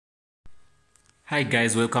Hi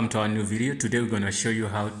guys, welcome to our new video. Today we're going to show you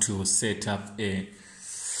how to set up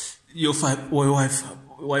your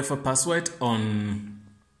Wi-Fi password on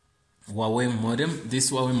Huawei modem.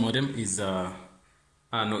 This Huawei modem is no,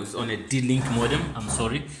 it's on a D-Link modem. I'm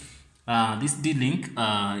sorry. This D-Link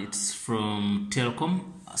it's from Telkom.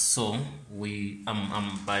 So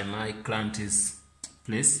I'm by my client's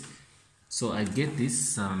place. So I get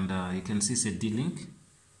this, and you can see it's a D-Link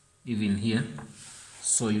even here.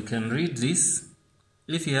 So you can read this.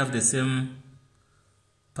 If you have the same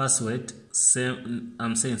password,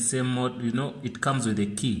 same mode, you know, it comes with a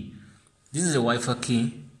key. This is a Wi-Fi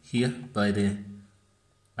key here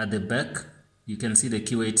at the back. You can see the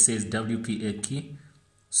key where it says WPA key.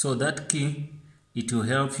 So that key, it will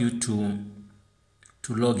help you to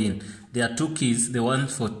log in. There are two keys, the one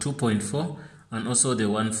for 2.4 and also the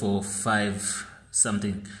one for 5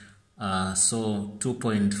 something. So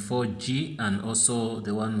 2.4G and also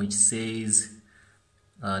the one which says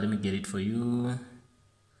let me get it for you.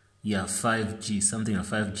 Yeah, 5G, something of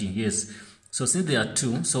 5G, yes. So since there are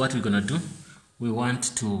two, so what we're gonna do, we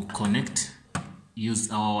want to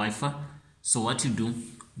use our Wi-Fi. So what you do,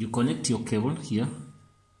 you connect your cable here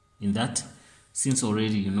in that. Since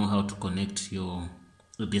already you know how to connect your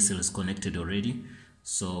DSL is connected already.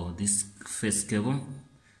 So this first cable,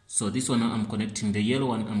 so this one I'm connecting, the yellow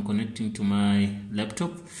one I'm connecting to my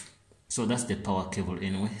laptop. So that's the power cable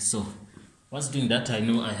anyway. So once doing that, I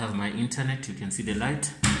know I have my internet. You can see the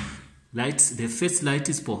lights. The first light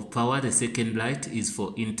is for power. The second light is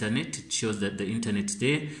for internet. It shows that the internet is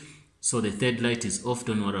there. So the third light is off.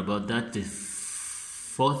 Don't worry about that. The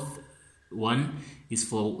fourth one is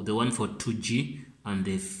for the one for 2G, and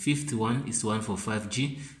the fifth one is one for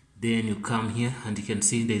 5G. Then you come here and you can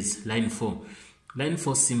see there's line 4. Line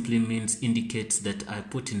 4 simply indicates that I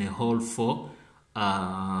put in a hole for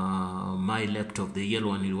my laptop. The yellow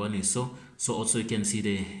one is so. So also you can see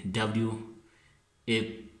the WAN.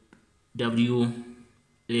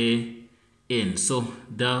 So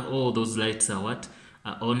all those lights are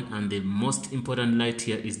on, and the most important light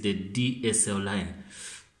here is the DSL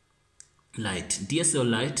light. DSL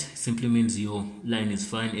light simply means your line is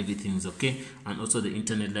fine, everything is okay, and also the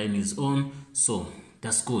internet line is on. So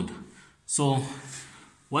that's good. So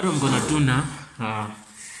what I'm gonna do now,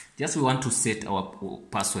 just we want to set our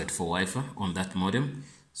password for Wi-Fi on that modem.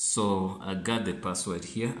 So I got the password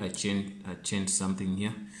here. I changed something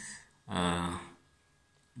here,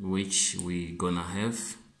 which we gonna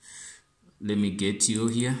have. Let me get you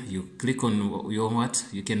here. You click on your what?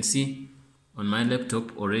 You can see on my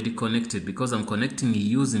laptop already connected, because I'm connecting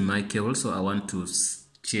using my cable. So I want to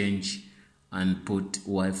change and put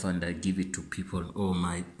Wi-Fi, and I give it to people or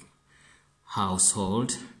my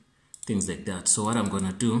household, things like that. So what I'm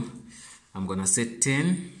gonna do, I'm gonna set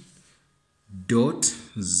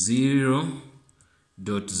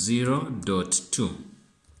 10.0.0.2.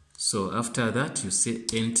 So after that, you say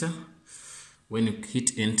enter. When you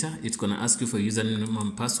hit enter, it's gonna ask you for username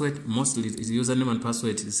and password. Mostly username and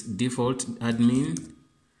password is default admin.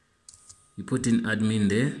 You put in admin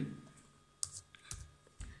there,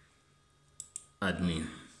 admin,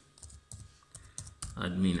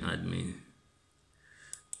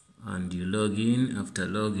 and you log in. After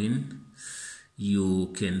login,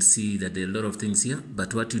 you can see that there are a lot of things here,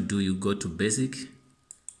 but what you do, you go to basic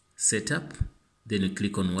setup, then you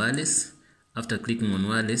click on wireless. After clicking on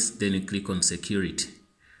wireless, then you click on security.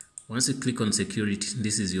 Once you click on security,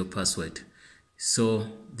 this is your password. So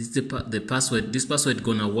this is the password. This password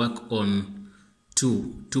gonna work on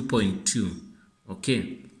 2.2.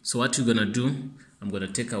 Okay, so what you're gonna do, I'm gonna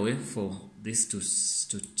take away for this to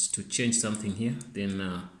change something here, then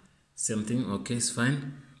same thing. Okay, it's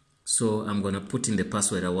fine. So I'm gonna put in the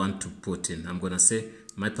password I want to put in. I'm gonna say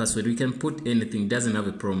my password. We can put anything, doesn't have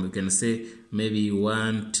a problem. You can say maybe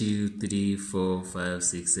 1 2 3 4 5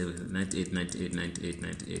 6 7 98 98 98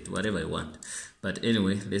 98, whatever I want. But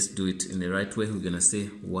anyway, let's do it in the right way. We're gonna say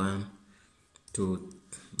 1 2.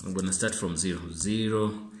 I'm gonna start from 0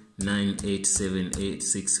 0 9 8 7 8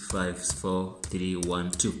 6 5 4 3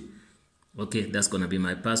 1 2. Okay, that's gonna be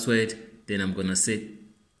my password. Then I'm gonna say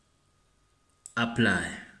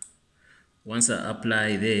apply. Once I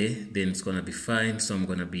apply there, then it's gonna be fine. So I'm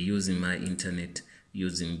gonna be using my internet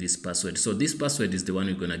using this password. So this password is the one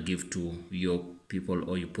you're gonna give to your people,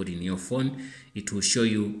 or you put in your phone. It will show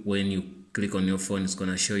you when you click on your phone. It's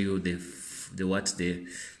gonna show you the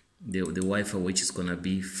Wi-Fi, which is gonna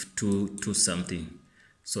be to something.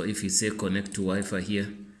 So if you say connect to Wi-Fi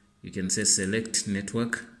here, you can say select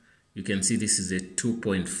network. You can see this is a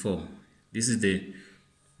 2.4. This is the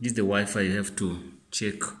Wi-Fi you have to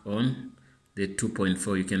check on. The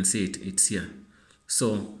 2.4, you can see it's here.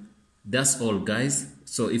 So That's all, guys.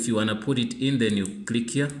 So if you want to put it in, then you click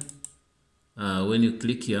here. When you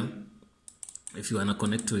click here, if you want to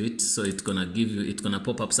connect to it, so it's gonna give you, it's gonna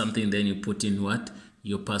pop up something, then you put in what,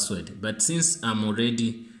 your password. But since I'm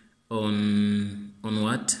already on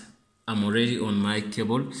what, I'm already on my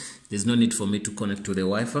cable, there's no need for me to connect to the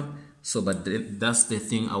Wi-Fi. So but that's the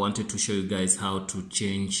thing I wanted to show you guys, how to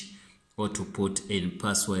change or to put in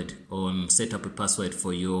password, on set up a password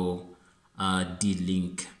for your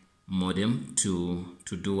D-Link modem to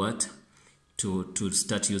do what, to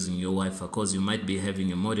start using your Wi-Fi, because you might be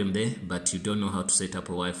having a modem there but you don't know how to set up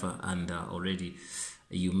a Wi-Fi, and already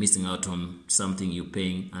you're missing out on something you're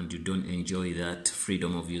paying, and you don't enjoy that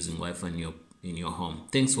freedom of using Wi-Fi in your home.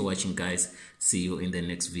 Thanks for watching, guys. See you in the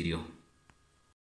next video.